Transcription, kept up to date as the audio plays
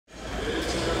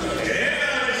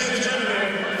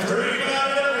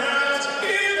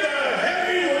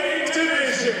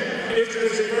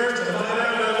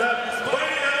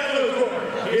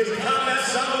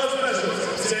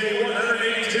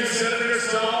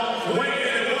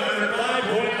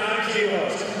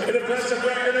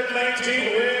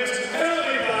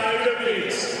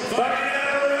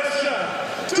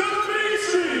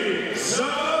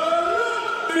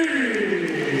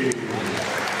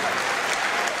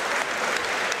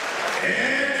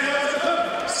And now the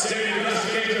opponent, standing across the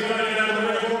cage and fighting out of the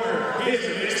red corner, is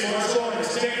the mixed martial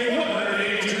artist, standing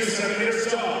 182 centimeters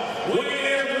tall,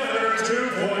 weighing in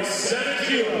 102.7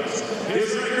 kilos. His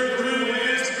record through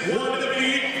wins, 1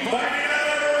 defeat, fighting out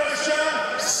of Russia,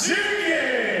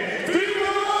 Sergey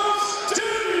Bilostenniy.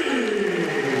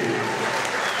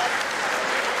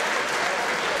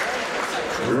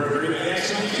 Referee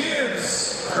action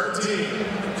begins. Her team.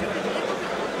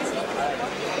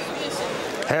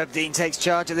 Herb Dean takes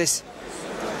charge of this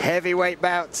heavyweight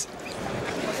bout.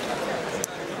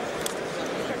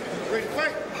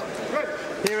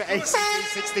 Here at ACB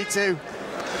 62.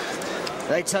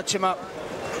 They touch him up.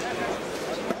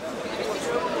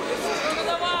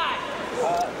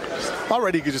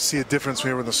 Already you can just see a difference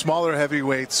here with the smaller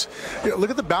heavyweights. You know, look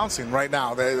at the bouncing right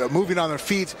now. They're moving on their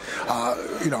feet,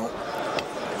 you know,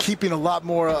 keeping a lot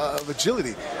more of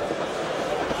agility.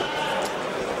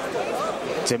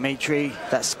 Dmitry,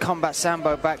 that's combat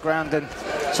sambo background and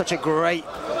such a great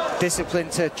discipline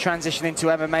to transition into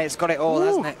MMA. It's got it all,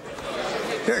 hasn't it?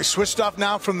 Yeah, he switched off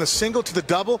now from the single to the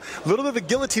double. A little bit of a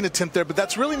guillotine attempt there, but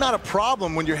that's really not a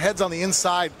problem when your head's on the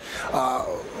inside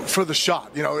for the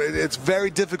shot. You know, it's very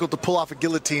difficult to pull off a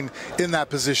guillotine in that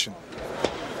position.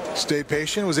 Stayed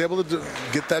patient, was able to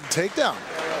get that takedown.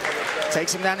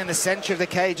 Takes him down in the center of the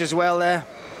cage as well there.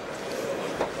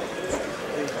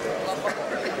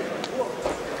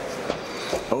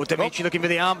 Oh, Dmitry looking for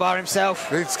the armbar himself.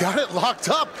 He's got it locked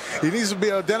up. He needs to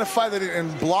be identified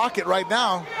and block it right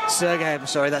now. Sergey, I'm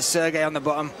sorry, that's Sergey on the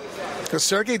bottom.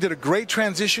 Sergey did a great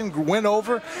transition, went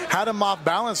over, had him off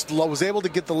balance, was able to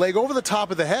get the leg over the top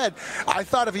of the head. I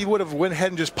thought if he would have went ahead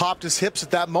and just popped his hips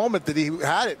at that moment that he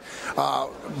had it,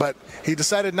 but he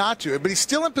decided not to. But he's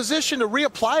still in position to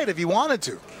reapply it if he wanted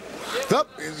to. Yep,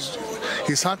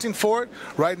 he's hunting for it.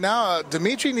 Right now,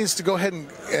 Dmitry needs to go ahead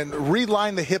and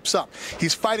reline the hips up.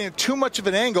 He's fighting at too much of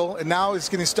an angle, and now he's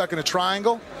getting stuck in a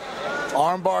triangle.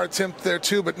 Armbar attempt there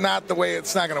too, but not the way,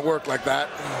 it's not going to work like that.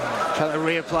 Trying to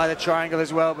reapply the triangle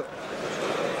as well, but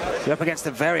you're up against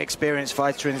a very experienced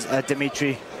fighter in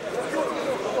Dmitry.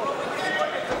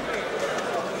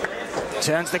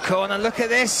 Turns the corner, look at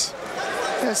this.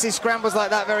 You don't see scrambles like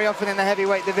that very often in the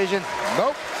heavyweight division.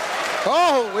 Nope.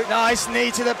 Oh, nice knee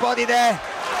to the body there.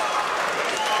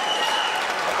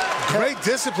 Great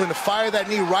discipline to fire that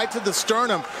knee right to the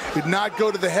sternum. Did not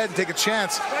go to the head and take a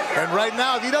chance. And right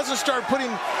now, if he doesn't start putting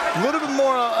a little bit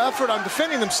more effort on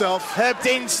defending himself. Herb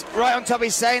Dean's right on top.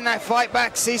 He's saying that fight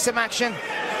back, see some action.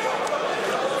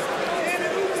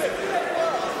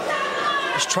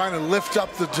 He's trying to lift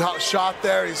up the shot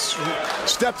there. He's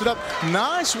stepped it up.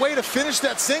 Nice way to finish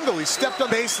that single. He stepped up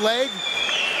base leg.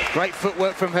 Great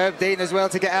footwork from Herb Dean as well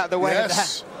to get out of the way of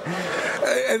that.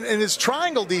 And his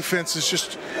triangle defense is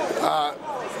just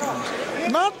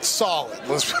not solid.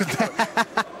 Let's put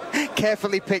that.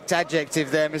 Carefully picked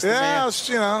adjective there, Mr. Yeah, Mayor.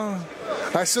 you know,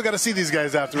 I still got to see these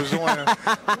guys afterwards. Don't want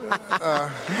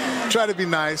to try to be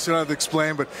nice. You don't have to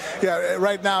explain, but yeah,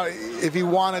 right now, if he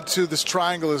wanted to, this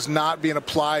triangle is not being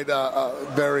applied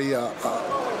very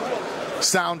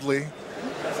soundly.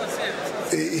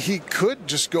 He could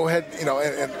just go ahead, you know,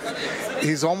 and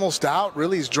he's almost out,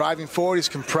 really. He's driving forward, he's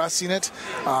compressing it.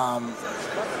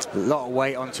 A lot of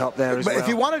weight on top there as well. But if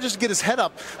you want to just get his head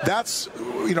up, that's,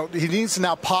 you know, he needs to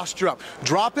now posture up.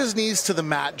 Drop his knees to the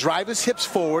mat, drive his hips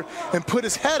forward, and put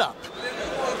his head up.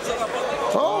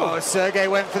 Oh, Sergey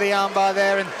went for the armbar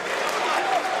there and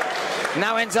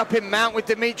now ends up in mount with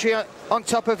Dmitry on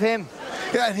top of him.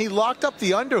 Yeah, and he locked up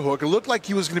the underhook. It looked like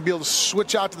he was going to be able to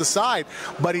switch out to the side,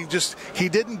 but he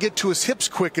didn't get to his hips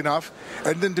quick enough.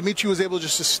 And then Dmitry was able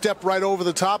just to step right over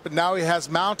the top, and now he has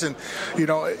mount. And, you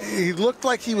know, he looked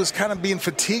like he was kind of being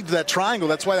fatigued to that triangle.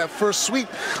 That's why that first sweep,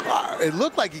 it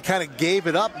looked like he kind of gave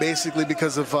it up, basically,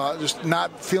 because of just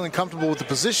not feeling comfortable with the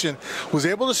position. Was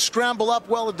able to scramble up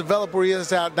well and develop where he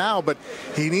is at now, but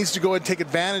he needs to go ahead and take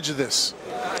advantage of this.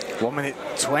 1 minute,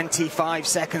 25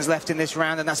 seconds left in this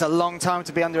round, and that's a long time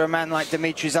to be under a man like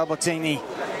Dmitry Zabolotny.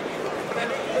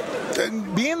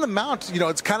 And being the mount, you know,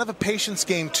 it's kind of a patience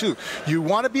game too. You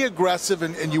want to be aggressive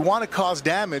and you want to cause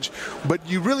damage, but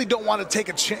you really don't want to take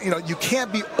a chance. You know, you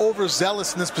can't be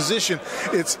overzealous in this position.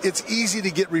 It's easy to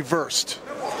get reversed.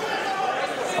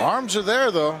 Arms are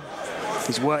there though.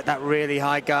 He's worked that really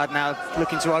high guard now,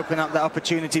 looking to open up that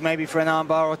opportunity maybe for an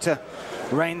armbar or to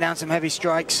rain down some heavy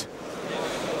strikes.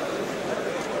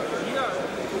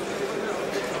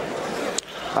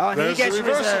 Oh, and he gets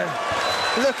reversal.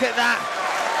 Look at that.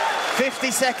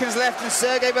 50 seconds left, and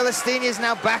Sergey Bilostenniy is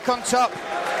now back on top.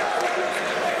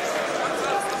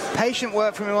 Patient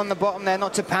work from him on the bottom there,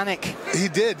 not to panic. He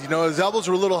did. You know, his elbows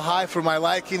were a little high for my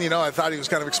liking. You know, I thought he was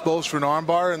kind of exposed for an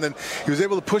armbar, and then he was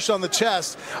able to push on the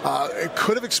chest. It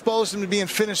could have exposed him to being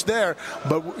finished there,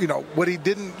 but, you know, what he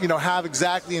didn't, you know, have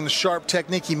exactly in the sharp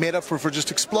technique, he made up for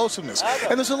just explosiveness.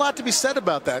 And there's a lot to be said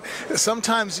about that.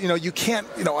 Sometimes, you know, you can't,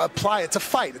 you know, apply. It's a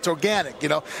fight. It's organic, you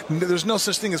know. There's no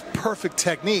such thing as perfect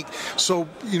technique. So,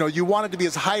 you know, you want it to be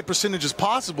as high a percentage as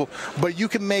possible, but you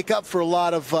can make up for a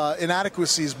lot of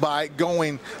inadequacies by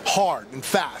going hard and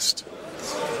fast.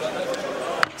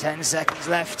 10 seconds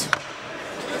left.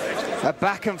 A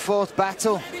back and forth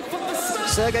battle.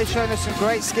 Sergey showing us some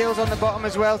great skills on the bottom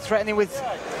as well, threatening with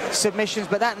submissions,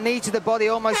 but that knee to the body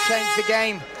almost changed the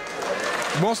game.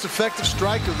 Most effective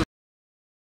strike of the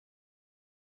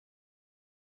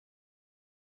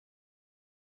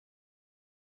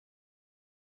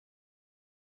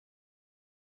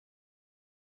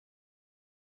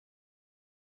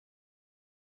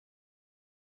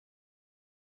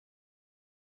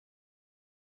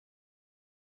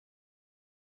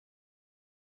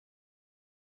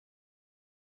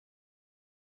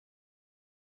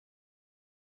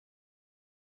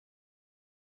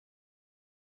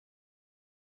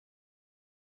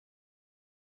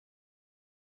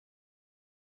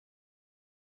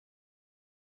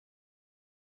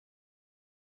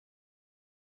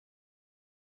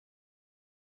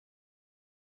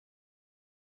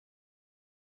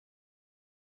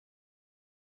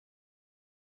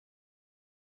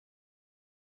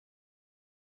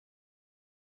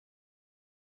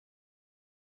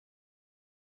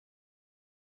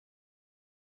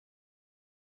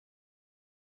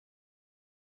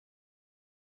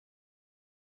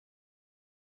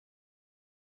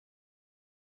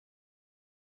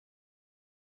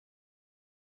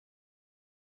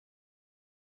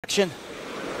action.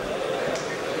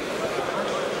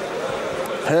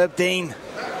 Herb Dean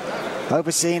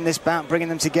overseeing this bout, bringing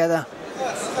them together.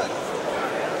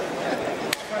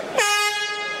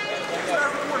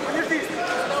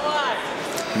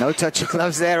 No touch of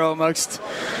gloves there almost.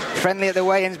 Friendly at the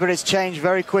weigh-ins, but it's changed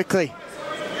very quickly.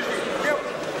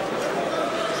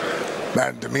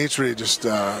 Man, Dmitry just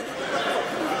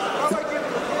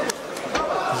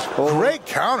great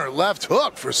counter left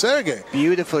hook for Sergey.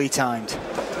 Beautifully timed.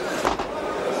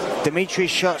 Dmitry's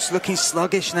shots looking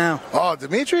sluggish now. Oh,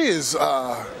 Dmitry is,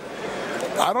 I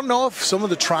don't know if some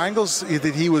of the triangles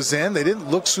that he was in, they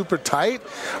didn't look super tight,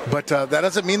 but that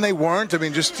doesn't mean they weren't. I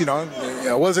mean, just, you know,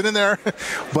 I wasn't in there.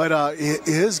 But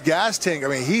his gas tank, I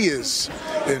mean, he is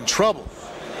in trouble.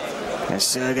 And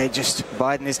Sergey just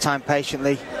biding his time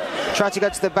patiently. Tried to go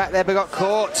to the back there, but got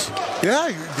caught.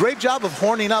 Yeah, great job of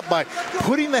horning up by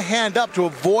putting the hand up to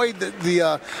avoid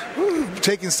the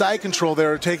taking side control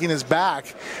there, taking his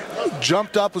back.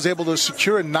 Jumped up, was able to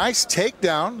secure a nice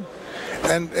takedown.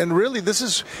 And really, this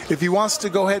is, if he wants to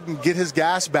go ahead and get his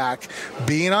gas back,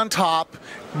 being on top,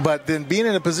 but then being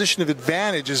in a position of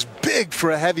advantage is big for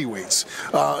a heavyweights.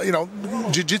 You know,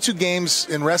 jiu-jitsu games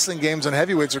and wrestling games on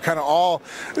heavyweights are kind of all,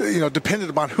 you know, dependent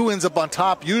upon who ends up on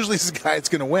top. Usually it's the guy that's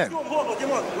going to win.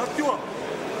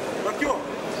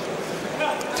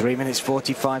 3 minutes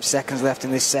 45 seconds left in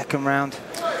this second round.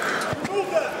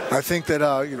 I think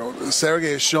that, you know,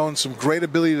 Sergey has shown some great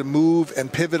ability to move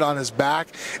and pivot on his back.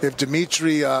 If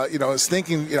Dmitry, you know, is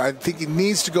thinking, you know, I think he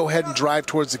needs to go ahead and drive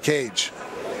towards the cage.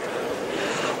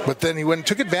 But then he went and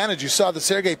took advantage. You saw that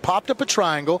Sergey popped up a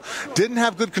triangle, didn't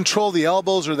have good control of the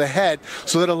elbows or the head,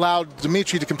 so that allowed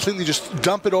Dmitry to completely just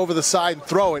dump it over the side and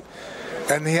throw it.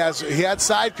 And he had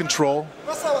side control.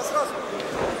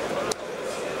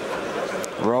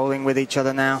 Rolling with each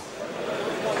other now.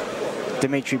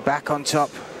 Dmitry back on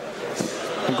top.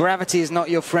 And gravity is not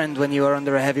your friend when you are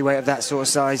under a heavyweight of that sort of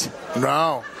size.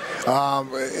 No.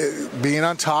 Being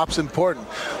on top is important.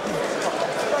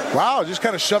 Wow, just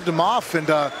kind of shoved him off, and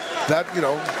that, you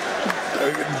know,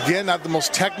 again, not the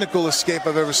most technical escape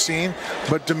I've ever seen,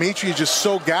 but Dmitry is just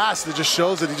so gassed, it just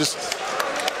shows that he just...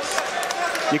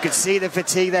 You could see the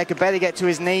fatigue there, could barely get to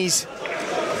his knees.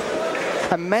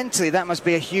 And mentally, that must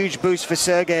be a huge boost for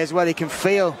Sergey as well. He can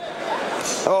feel,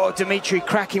 oh, Dmitry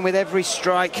cracking with every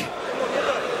strike.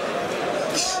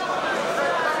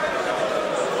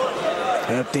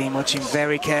 Herb Dean watching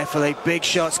very carefully. Big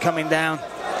shots coming down.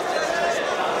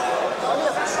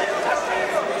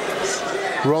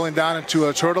 Rolling down into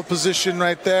a turtle position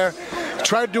right there.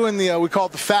 Try doing the, we call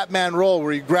it the fat man roll,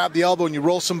 where you grab the elbow and you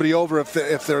roll somebody over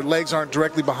if their legs aren't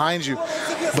directly behind you.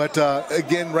 But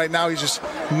again, right now, he's just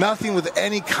nothing with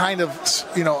any kind of,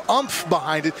 you know, oomph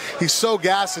behind it. He's so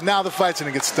gassed, and now the fight's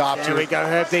going to get stopped. There we go.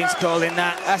 Herb Dean's calling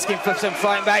that, asking for some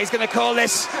fighting back. He's going to call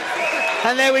this.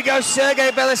 And there we go,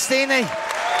 Sergey Bilostenniy.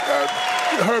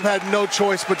 Herb had no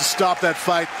choice but to stop that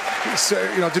fight. So,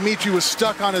 Dmitry was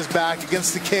stuck on his back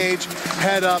against the cage,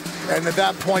 head up, and at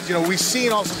that point, we've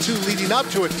seen also too leading up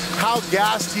to it how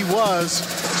gassed he was.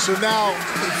 So now,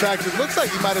 in fact, it looks like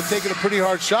he might have taken a pretty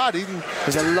hard shot.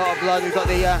 There's a lot of blood. We've got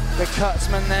the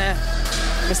Cutsman there.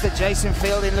 Mr. Jason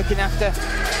Fielding looking after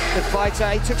the fighter.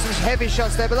 He took some heavy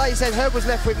shots there, but like you said, Herb was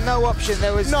left with no option.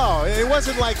 No, it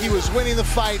wasn't like he was winning the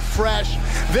fight fresh,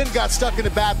 then got stuck in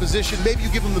a bad position. Maybe you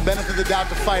give him the benefit of the doubt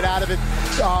to fight out of it.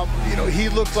 He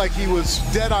looked like he was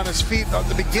dead on his feet at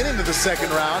the beginning of the second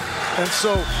round. And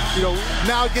so,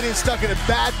 now getting stuck in a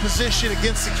bad position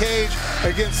against the cage,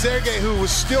 against Sergey, who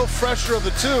was still fresher of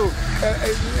the two,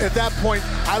 at that point,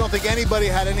 I don't think anybody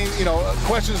had any,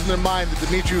 questions in their mind that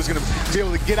Dmitry was going to be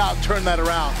able to get out and turn that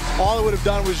around. All it would have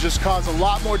done was just cause a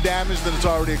lot more damage than it's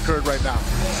already occurred right now.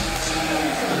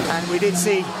 And we did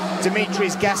see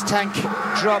Dmitry's gas tank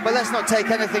drop, but let's not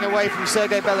take anything away from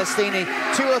Sergey Bilostenniy.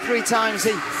 2 or 3 times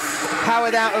he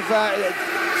powered out of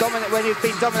when he'd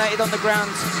been dominated on the ground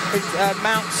with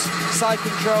mounts, side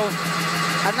control,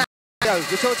 and that goes.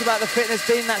 We talked about the fitness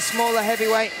being that smaller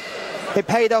heavyweight. It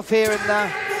paid off here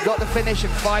and got the finish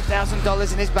and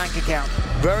 $5,000 in his bank account.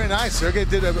 Very nice. Sergey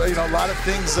did a lot of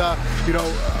things.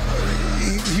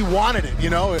 He wanted it.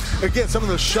 Again, some of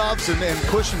the shoves and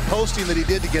push and posting that he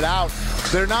did to get out,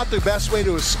 they're not the best way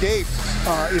to escape.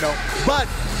 But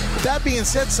that being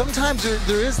said, sometimes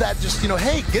there is that just,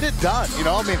 hey, get it done.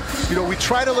 We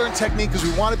try to learn technique because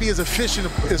we want to be as efficient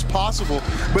as possible.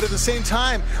 But at the same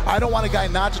time, I don't want a guy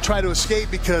not to try to escape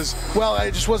because, well,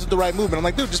 it just wasn't the right movement. I'm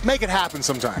like, dude, just make it happen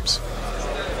sometimes.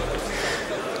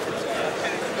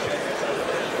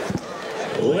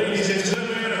 Ladies and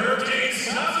gentlemen, Herb Gates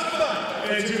stops the fight.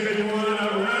 And 251,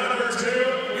 round number 2.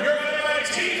 We're going by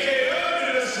TKO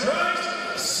to the strikes,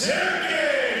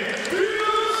 Sergey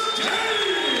Bilostenniy.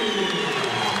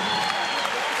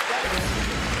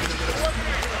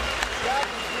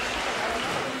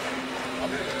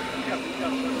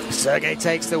 Sergey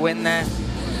takes the win there,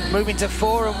 moving to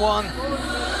 4-1.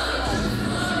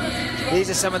 These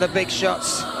are some of the big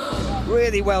shots.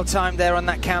 Really well timed there on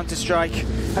that counter strike.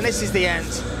 And this is the end.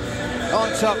 On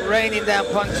top, raining down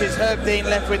punches. Herb Dean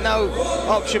left with no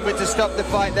option but to stop the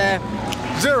fight there.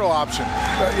 Zero option.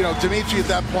 Dmitry at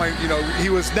that point, he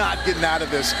was not getting out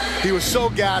of this. He was so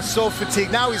gassed, so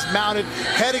fatigued. Now he's mounted,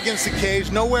 head against the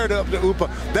cage, nowhere to Upa.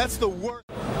 That's the worst.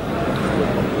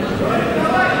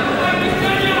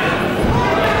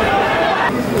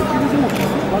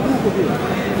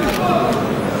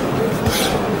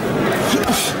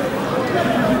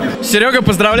 Серега,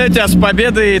 поздравляю тебя с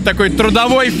победой. Такой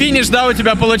трудовой финиш, да, у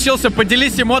тебя получился.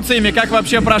 Поделись эмоциями, как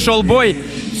вообще прошел бой.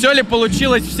 Все ли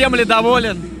получилось, всем ли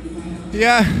доволен?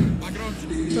 Я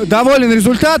доволен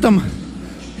результатом,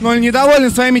 но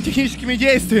недоволен своими техническими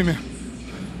действиями.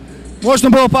 Можно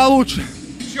было получше.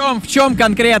 В чем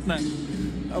конкретно?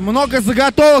 Много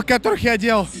заготовок, которых я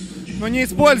делал, но не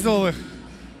использовал их.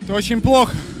 Это очень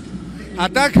плохо. А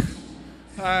так,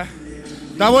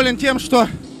 доволен тем, что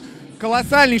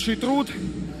колоссальнейший труд,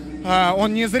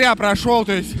 он не зря прошел,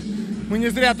 то есть мы не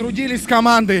зря трудились с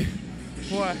командой.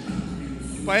 Вот.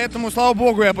 Поэтому, слава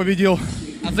богу, я победил.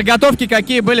 А заготовки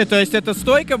какие были? То есть это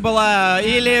стойка была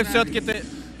или все-таки ты...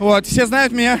 Вот, все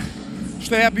знают меня,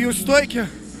 что я бью стойки,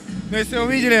 но если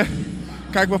вы видели,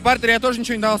 в партере я тоже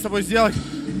ничего не дал с собой сделать.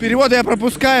 Переводы я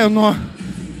пропускаю, но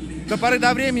до поры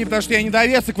до времени, потому что я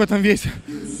недовесок в этом весе,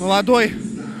 молодой,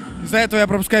 из-за этого я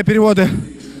пропускаю переводы.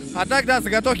 А так, да,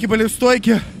 заготовки были в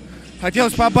стойке.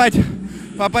 Хотелось попасть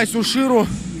в Ширу,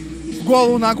 в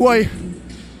голову ногой,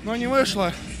 но не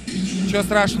вышло. Ничего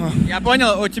страшного. Я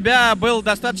понял, у тебя был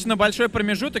достаточно большой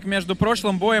промежуток между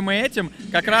прошлым боем и этим.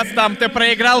 Как раз там ты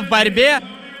проиграл в борьбе,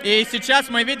 и сейчас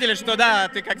мы видели, что, да,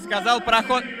 ты, как сказал,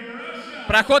 проход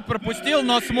пропустил,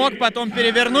 но смог потом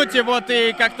перевернуть его.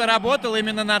 Ты как-то работал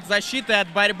именно над защитой от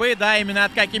борьбы, да, именно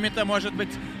над какими-то, может быть,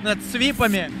 над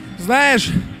свипами. Знаешь,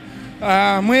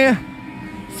 мы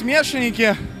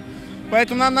смешанники,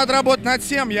 поэтому нам надо работать над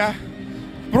всем. Я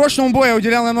в прошлом бою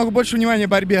уделял намного больше внимания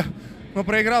борьбе, но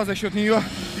проиграл за счет нее.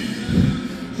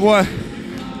 Вот.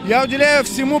 Я уделяю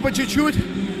всему по чуть-чуть,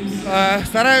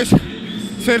 стараюсь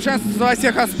совершенствоваться во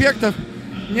всех аспектах.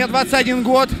 Мне 21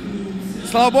 год,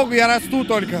 слава богу, я расту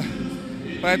только,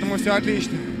 поэтому все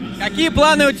отлично. Какие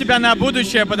планы у тебя на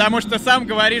будущее? Потому что сам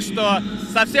говоришь, что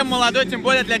совсем молодой, тем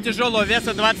более для тяжелого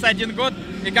веса, 21 год.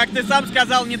 И как ты сам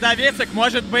сказал, недовесок,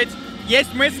 может быть,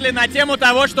 есть мысли на тему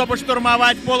того, чтобы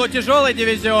штурмовать полутяжелый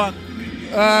дивизион?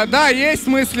 Да, есть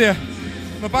мысли.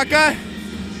 Но пока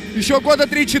еще года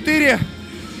 3-4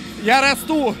 я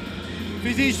расту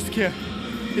физически.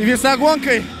 И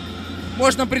весогонкой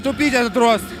можно притупить этот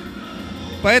рост.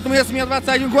 Поэтому, если мне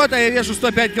 21 год, а я вешу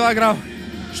 105 килограмм,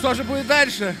 что же будет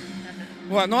дальше?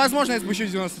 Вот, ну, возможно, я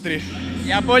спущусь 93.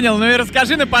 Я понял. Ну и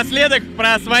расскажи напоследок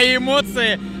про свои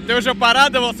эмоции. Ты уже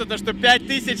порадовался, то, что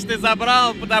 5000 ты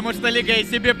забрал, потому что Лига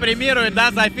ACB премирует,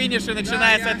 да, за финиш, и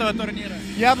начиная с этого турнира.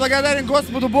 Я благодарен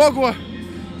Господу Богу,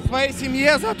 своей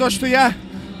семье за то, что я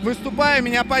выступаю,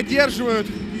 меня поддерживают.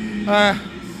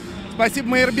 Спасибо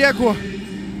Майербеку.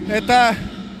 Это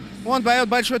он дает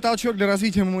большой толчок для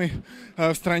развития мы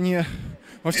в стране,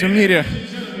 во всем мире.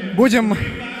 Будем,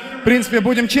 в принципе,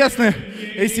 будем честны,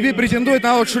 ACB претендует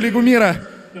на лучшую лигу мира.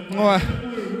 Но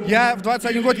я в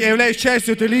 21 год я являюсь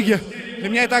частью этой лиги. Для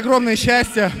меня это огромное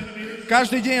счастье.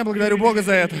 Каждый день я благодарю Бога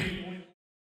за это.